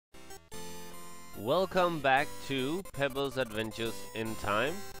Welcome back to Pebble's Adventures in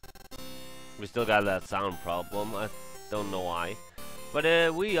Time. We still got that sound problem, I don't know why.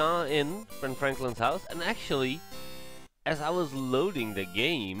 But we are in Ben Franklin's house, and actually, as I was loading the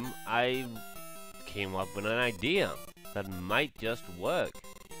game, I came up with an idea that might just work.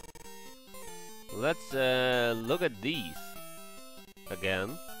 Let's look at these.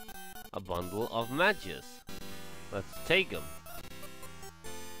 Again, a bundle of matches. Let's take them.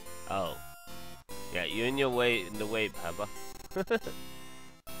 Oh. Yeah, you're in the way, Peppa. Let's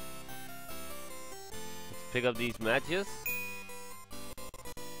pick up these matches.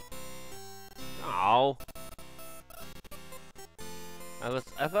 Ow. I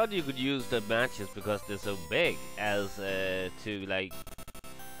thought you could use the matches because they're so big as to like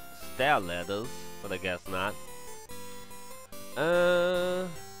stair ladders, but I guess not.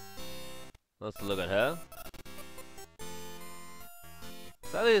 Let's look at her.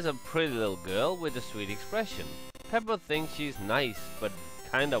 Sally is a pretty little girl with a sweet expression. Peppa thinks she's nice, but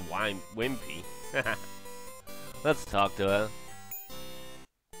kinda wimpy. Let's talk to her.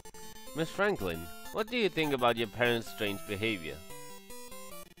 Miss Franklin, what do you think about your parents' strange behavior?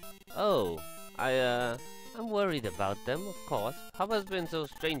 Oh, I'm worried about them, of course. Papa's been so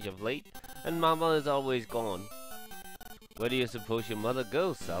strange of late, and Mama is always gone. Where do you suppose your mother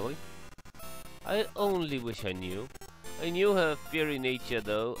goes, Sally? I only wish I knew. I knew her fiery nature,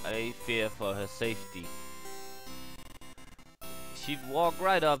 though. I fear for her safety. She'd walk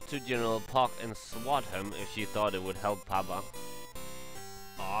right up to General Puck and swat him if she thought it would help Papa.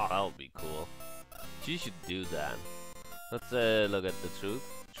 Oh, that would be cool. She should do that. Let's look at the truth.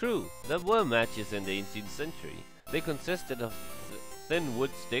 True, there were matches in the 18th century. They consisted of thin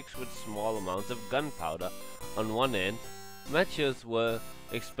wood sticks with small amounts of gunpowder on one end. Matches were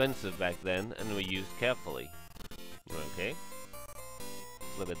expensive back then and were used carefully. Okay.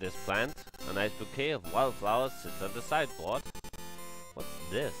 Let's look at this plant. A nice bouquet of wildflowers sits on the sideboard. What's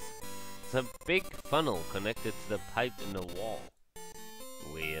this? It's a big funnel connected to the pipe in the wall.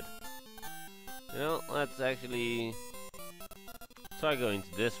 Weird. You know, let's actually try going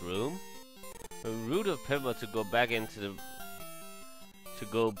to this room. Rude of Peppa to go back into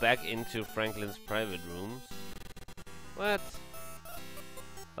Franklin's private rooms. What?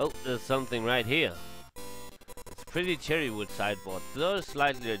 Oh, there's something right here. Pretty cherry wood sideboard. The door is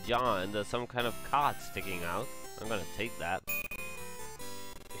slightly ajar and there's some kind of card sticking out. I'm gonna take that.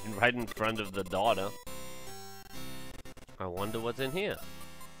 Right in front of the daughter. I wonder what's in here.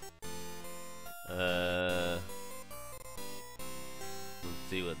 Let's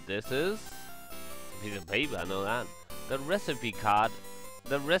see what this is. It's a piece of paper, I know that. The recipe card.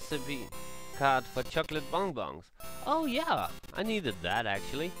 The recipe card for chocolate bonbons. Oh yeah, I needed that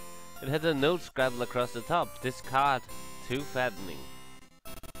actually. It had a note scrabbled across the top. This card, too fattening.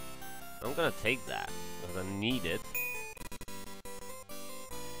 I'm gonna take that, because I need it.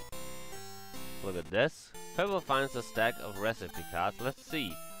 Look at this. Peppa finds a stack of recipe cards. Let's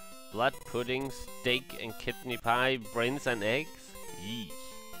see. Blood pudding, steak and kidney pie, brains and eggs. Yeesh.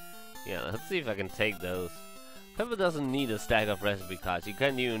 Yeah, let's see if I can take those. Peppa doesn't need a stack of recipe cards. You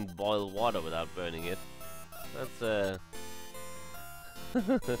can't even boil water without burning it. That's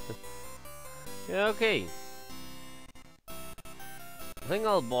yeah, okay. I think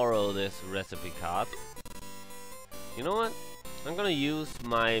I'll borrow this recipe card. You know what? I'm gonna use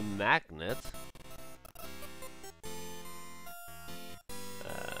my magnet.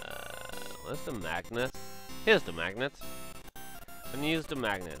 Where's the magnet? Here's the magnet. I'm gonna use the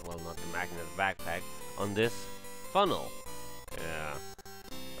magnet, well not the magnet backpack, on this funnel. Yeah.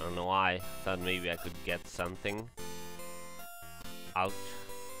 I don't know why. Thought maybe I could get something out.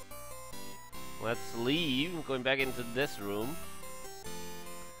 Let's leave. I'm going back into this room.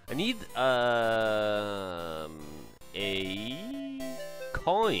 I need a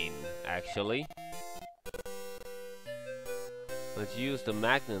coin, actually. Let's use the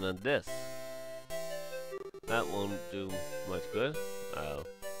magnet on this. That won't do much good. Oh.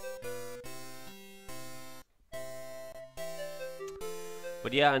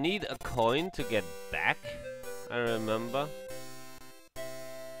 But yeah, I need a coin to get back. I remember.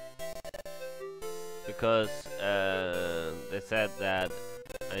 Because they said that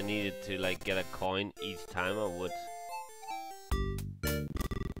I needed to like get a coin each time I would.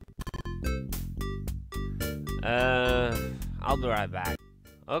 I'll be right back.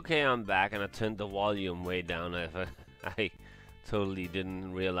 Okay, I'm back and I turned the volume way down. I totally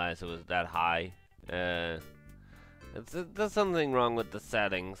didn't realize it was that high. There's something wrong with the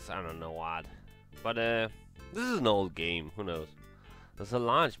settings. I don't know what. But this is an old game. Who knows? There's a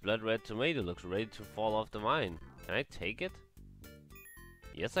large blood red tomato, looks ready to fall off the vine. Can I take it?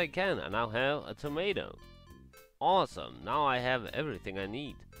 Yes, I can. I now have a tomato. Awesome. Now I have everything I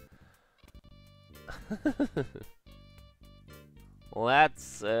need. But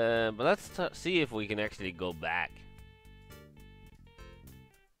let's see if we can actually go back.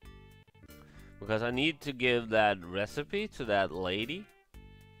 Because I need to give that recipe to that lady.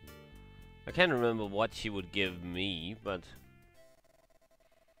 I can't remember what she would give me, but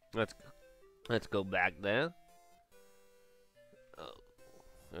let's go back there.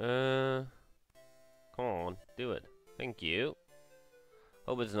 Come on, do it. Thank you.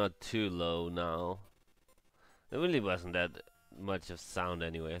 Hope it's not too low now. There really wasn't that much of sound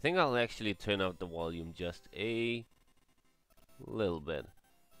anyway. I think I'll actually turn up the volume just a little bit.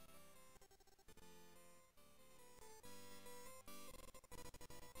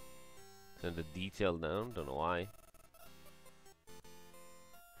 Turn the detail down, don't know why.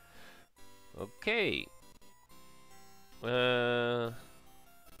 Okay. Oh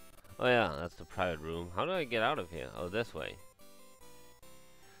yeah, that's the private room. How do I get out of here? Oh, this way.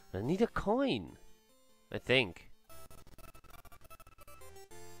 I need a coin, I think.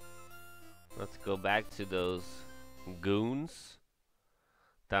 Let's go back to those goons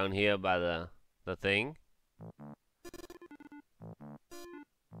down here by the thing.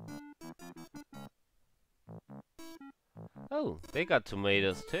 Oh, they got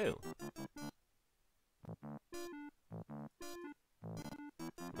tomatoes too.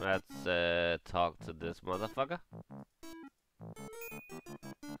 Let's talk to this motherfucker.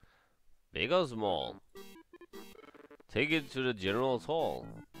 Big or small? Take it to the General's Hall.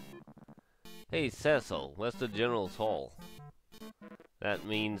 Hey Cecil, where's the General's Hall? That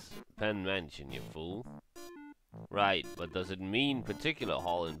means Penn Mansion, you fool. Right, but does it mean particular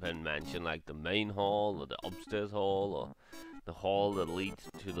hall in Penn Mansion, like the main hall, or the upstairs hall, or the hall that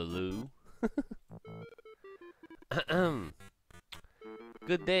leads to the loo?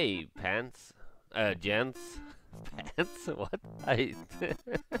 Good day, pants. Gents. Pants? What?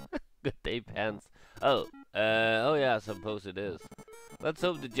 Good day, pants. Oh yeah, I suppose it is. Let's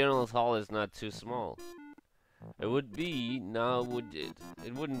hope the General's Hall is not too small. It would be, now would it?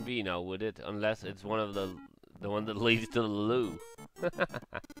 It wouldn't be now, would it? Unless it's one of the one that leads to the loo.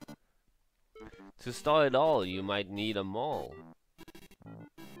 To store it all, you might need a mall.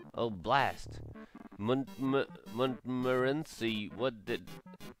 Oh, blast. Montmorency, what did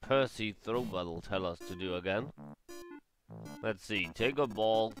Percy Throwbottle tell us to do again? Let's see. Take a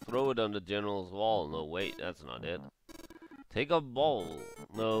ball, throw it on the General's wall. No, wait, that's not it. Take a ball.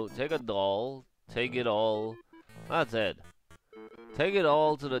 No, take a doll. Take it all. That's it. Take it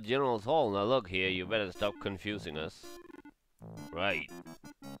all to the General's Hall. Now look here, you better stop confusing us. Right.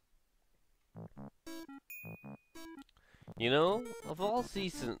 You know, of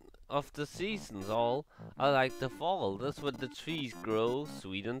the seasons all, I like the fall. That's when the trees grow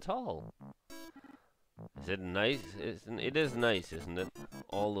sweet and tall. Is it nice? It is nice, isn't it?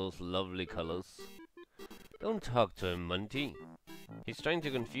 All those lovely colors. Don't talk to him, Monty. He's trying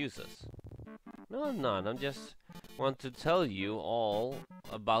to confuse us. No, I'm not. I just want to tell you all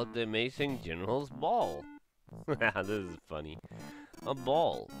about the amazing General's Ball. This is funny. A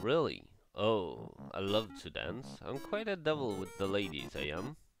ball, really? Oh, I love to dance. I'm quite a devil with the ladies, I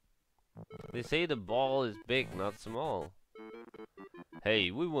am. They say the ball is big, not small. Hey,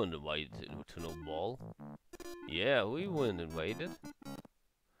 we weren't invited to no ball. Yeah, we weren't invited.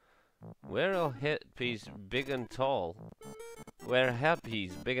 Wear a headpiece big and tall. Wear a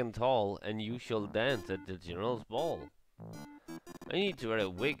headpiece big and tall, and you shall dance at the General's Ball. I need to wear a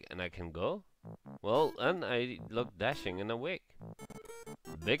wig, and I can go? Well, and I look dashing in a wig.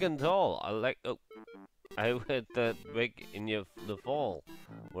 Big and tall, I like... Oh, I wear that wig in the fall.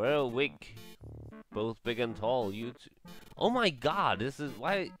 Wear a wig, both big and tall. Oh my god, this is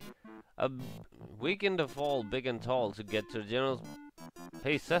why... A wig in the fall, big and tall, to get to the General's...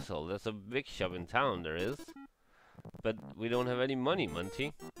 Hey Cecil, there's a big shop in town, there is. But we don't have any money,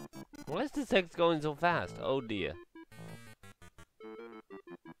 Monty. Why is the text going so fast? Oh dear.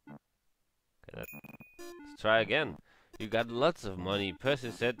 Okay, let's try again. You got lots of money.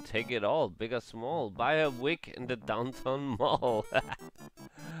 Percy said take it all, big or small. Buy a wig in the downtown mall.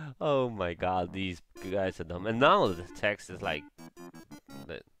 Oh my god, these guys are dumb. And now the text is like...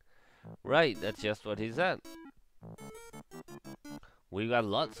 Right, that's just what he said. We got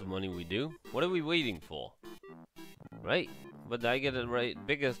lots of money, we do. What are we waiting for? Right, but I get the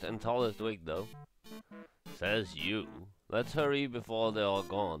biggest and tallest wig though. Says you. Let's hurry before they're all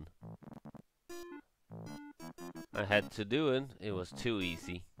gone. I had to do it. It was too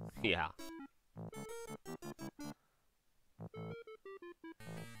easy. Yeah.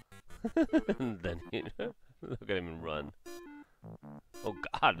 Then look at him run. Oh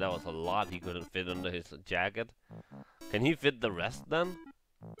god, that was a lot he couldn't fit under his jacket. Can he fit the rest then?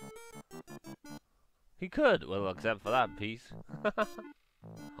 He could, well, except for that piece.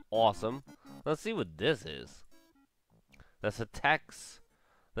 Awesome. Let's see what this is. There's a tax.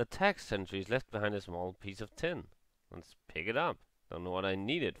 The tax entry is left behind a small piece of tin. Let's pick it up. Don't know what I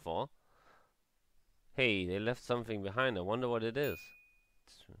need it for. Hey, they left something behind. I wonder what it is.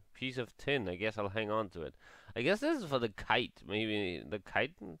 It's a piece of tin. I guess I'll hang on to it. I guess this is for the kite. Maybe the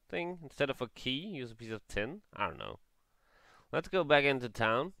kite thing? Instead of a key, use a piece of tin? I don't know. Let's go back into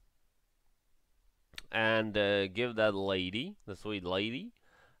town. And give that lady, the sweet lady,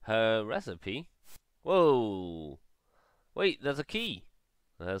 her recipe. Whoa! Wait, there's a key.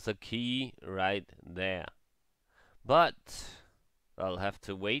 There's a key right there. But I'll have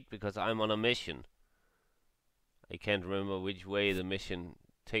to wait because I'm on a mission. I can't remember which way the mission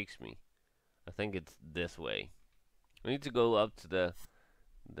takes me. I think it's this way. We need to go up to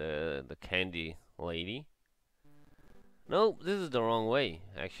the candy lady. No, this is the wrong way,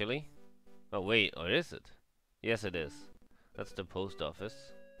 actually. Oh wait, or is it? Yes, it is. That's the post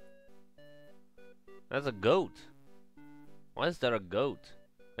office. That's a goat. Why is there a goat?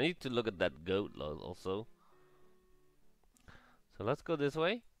 I need to look at that goat also. So let's go this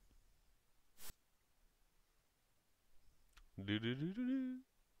way.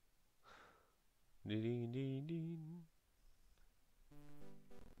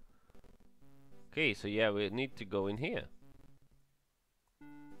 Okay, so yeah, we need to go in here.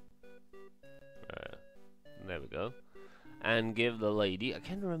 There we go. And give the lady... I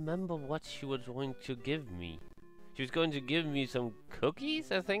can't remember what she was going to give me. She was going to give me some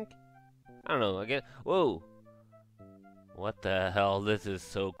cookies, I think? I don't know, I guess... Whoa! What the hell? This is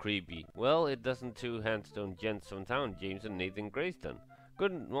so creepy. Well, it doesn't two handstone gents from town, James and Nathan Grayston.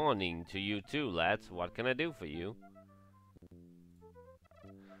 Good morning to you too, lads. What can I do for you?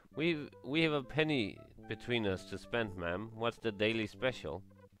 We have a penny between us to spend, ma'am. What's the daily special?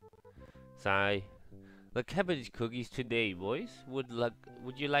 Sigh. The cabbage cookies today, boys. Would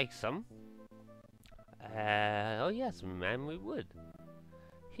you like some? Oh yes, ma'am, we would.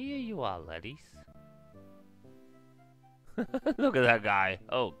 Here you are, laddies. Look at that guy.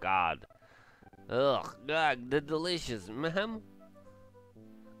 Oh God. Ugh, God, they're delicious, ma'am.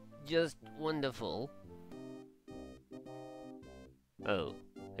 Just wonderful. Oh,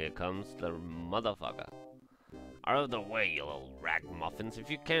 here comes the motherfucker. Out of the way, you little ragamuffins. If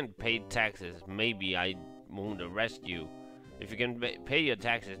you can't pay taxes, maybe I won't arrest you. If you can pay your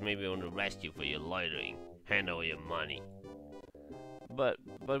taxes, maybe I won't arrest you for your loitering. Hand over your money. But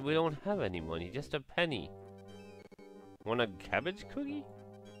we don't have any money, just a penny. Want a cabbage cookie?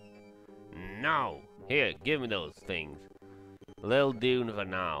 No! Here, give me those things. They'll do for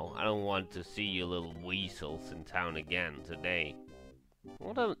now. I don't want to see you little weasels in town again today.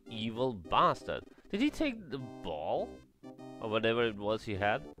 What an evil bastard. Did he take the ball? Or whatever it was he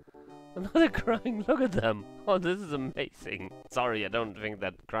had? And now they're crying. Look at them. Oh, this is amazing. Sorry, I don't think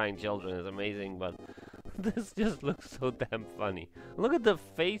that crying children is amazing, but this just looks so damn funny. Look at the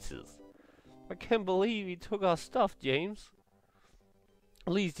faces. I can't believe he took our stuff, James.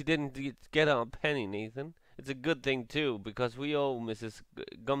 At least he didn't get our penny, Nathan. It's a good thing, too, because we owe Mrs.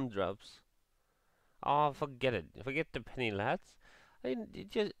 Gumdrops. Oh, forget it. Forget the penny, lads. I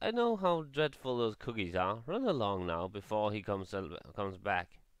know how dreadful those cookies are. Run along now before he comes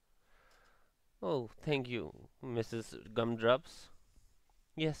back. Oh, thank you, Mrs. Gumdrops.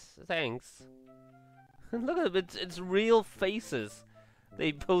 Yes, thanks. Look at it. It's real faces.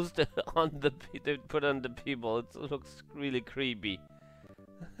 They posted on they put on the people. It looks really creepy.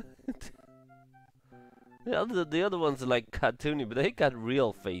 The other ones are like cartoony, but they got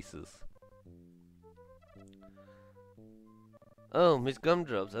real faces. Oh, Miss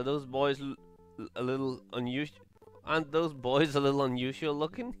Gumdrops, are those boys a little unusual? Aren't those boys a little unusual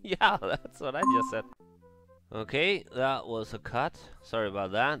looking? Yeah, that's what I just said. Okay, that was a cut. Sorry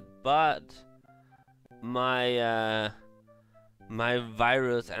about that, but my my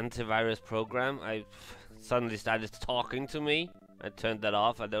antivirus program, I suddenly started talking to me. I turned that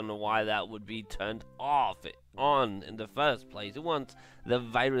off. I don't know why that would be turned on in the first place. Who wants the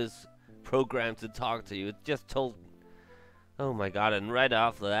virus program to talk to you? It just told. Oh my God! And right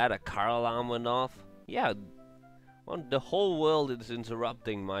after that, a car alarm went off. Yeah, well, the whole world is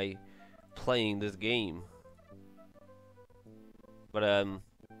interrupting my playing this game. But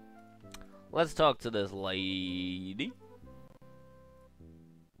let's talk to this lady.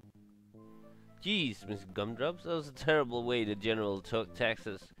 Jeez, Miss Gumdrops, that was a terrible way the general took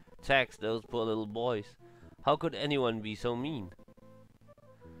taxed those poor little boys. How could anyone be so mean?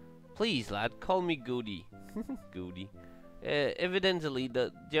 Please, lad, call me Goody. Goody. Evidently,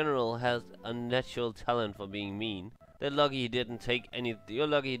 the general has a natural talent for being mean. They're lucky he didn't take any. You're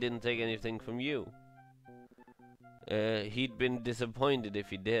lucky he didn't take anything from you. He'd been disappointed if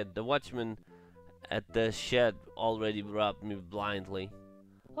he did. The watchman at the shed already robbed me blindly.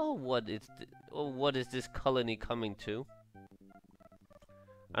 Oh, what is this colony coming to?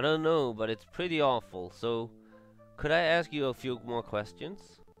 I don't know, but it's pretty awful. So, could I ask you a few more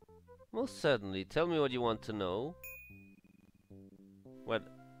questions? Most certainly. Tell me what you want to know. What?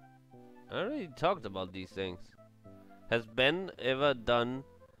 I already talked about these things. Has Ben ever done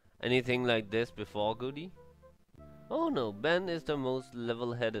anything like this before, Goody? Oh no, Ben is the most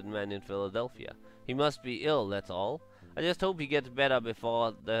level-headed man in Philadelphia. He must be ill, that's all. I just hope he gets better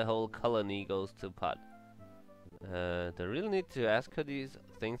before the whole colony goes to pot. Do I really need to ask her these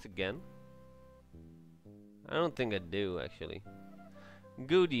things again? I don't think I do, actually.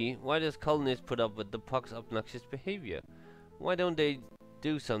 Goody, why does colonists put up with the Puck's obnoxious behavior? Why don't they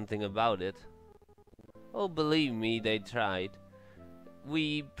do something about it? Oh, believe me, they tried.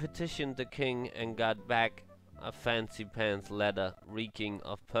 We petitioned the king and got back a fancy pants letter reeking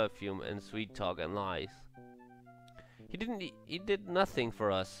of perfume and sweet talk and lies. He did nothing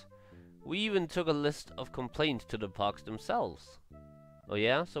for us. We even took a list of complaints to the Pucks themselves. Oh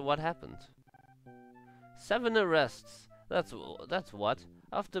yeah? So what happened? 7 arrests. That's what.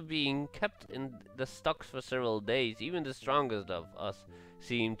 After being kept in the stocks for several days, even the strongest of us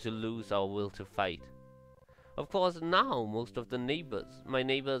seemed to lose our will to fight. Of course, now most of my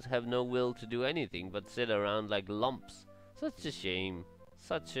neighbors have no will to do anything but sit around like lumps. Such a shame.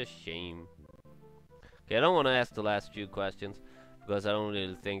 Such a shame. Okay, I don't want to ask the last few questions because I don't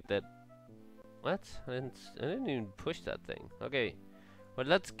really think that. What? I didn't even push that thing. Okay, but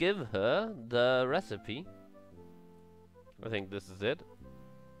let's give her the recipe. I think this is it.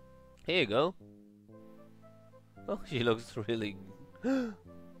 Here you go. Oh, she looks really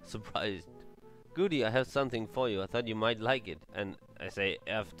surprised. Goody, I have something for you. I thought you might like it. And I say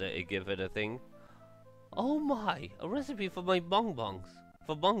after I give it a thing. Oh my, a recipe for my bonbons.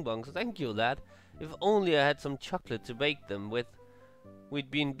 For bonbons, thank you, lad. If only I had some chocolate to bake them with. We'd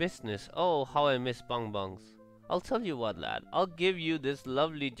be in business. Oh, how I miss bonbons. I'll tell you what, lad. I'll give you this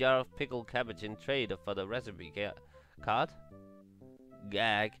lovely jar of pickled cabbage in trade for the recipe card.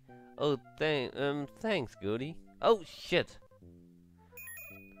 Gag. Oh, thanks, Goody. Oh, shit.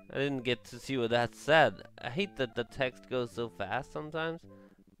 I didn't get to see what that said. I hate that the text goes so fast sometimes.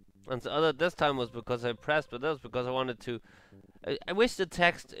 And this time was because I pressed, but that was because I wanted to. I wish the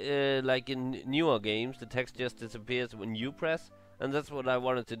text, like in newer games, the text just disappears when you press. And that's what I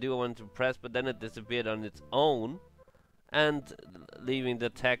wanted to do. I wanted to press, but then it disappeared on its own. And leaving the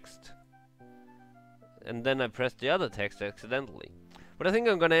text. And then I pressed the other text accidentally. But I think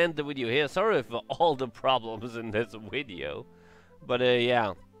I'm gonna end the video here. Sorry for all the problems in this video. But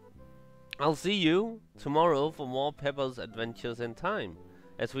yeah. I'll see you tomorrow for more Pepper's Adventures in Time.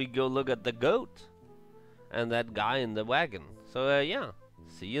 As we go look at the goat. And that guy in the wagon. So yeah.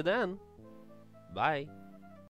 See you then. Bye.